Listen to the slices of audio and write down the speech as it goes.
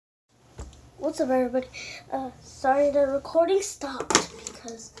What's up, everybody? Sorry, the recording stopped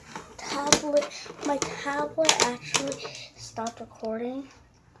because my tablet actually stopped recording.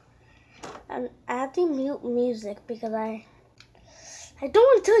 And I have to mute music because I don't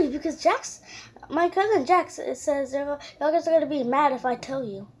want to tell you because my cousin Jax, it says y'all guys are gonna be mad if I tell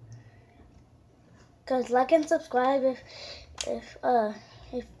you. Cause like and subscribe if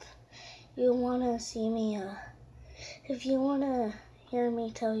you wanna see me if you wanna hear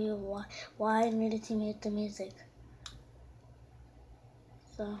me tell you why I needed to mute the music.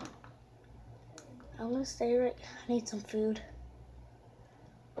 So I'm gonna stay right. I need some food.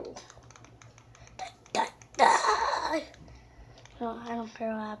 No, I don't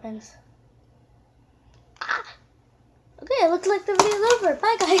care what happens. Okay, it looks like the video's over.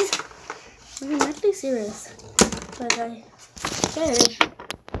 Bye, guys. I'm not be serious, but I said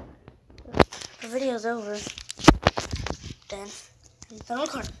the video's over. Then it's done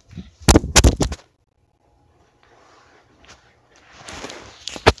recording.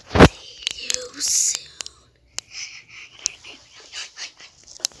 See you soon.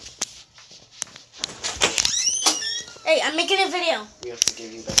 Hey, I'm making a video. We have to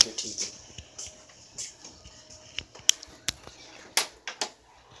give you back your teeth.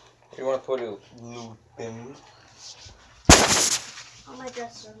 You want to put a loop in? On my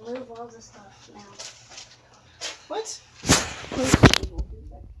dresser, remove all the stuff now. What?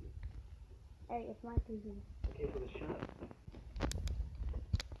 Hey, it's my TV. Okay, for the shot.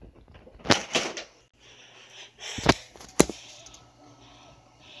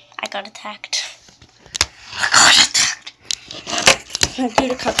 I got attacked. I'm gonna do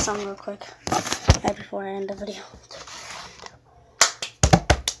the cup song real quick, right before I end the video.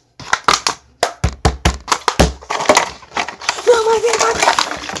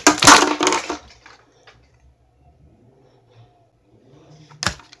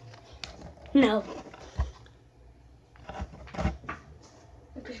 No.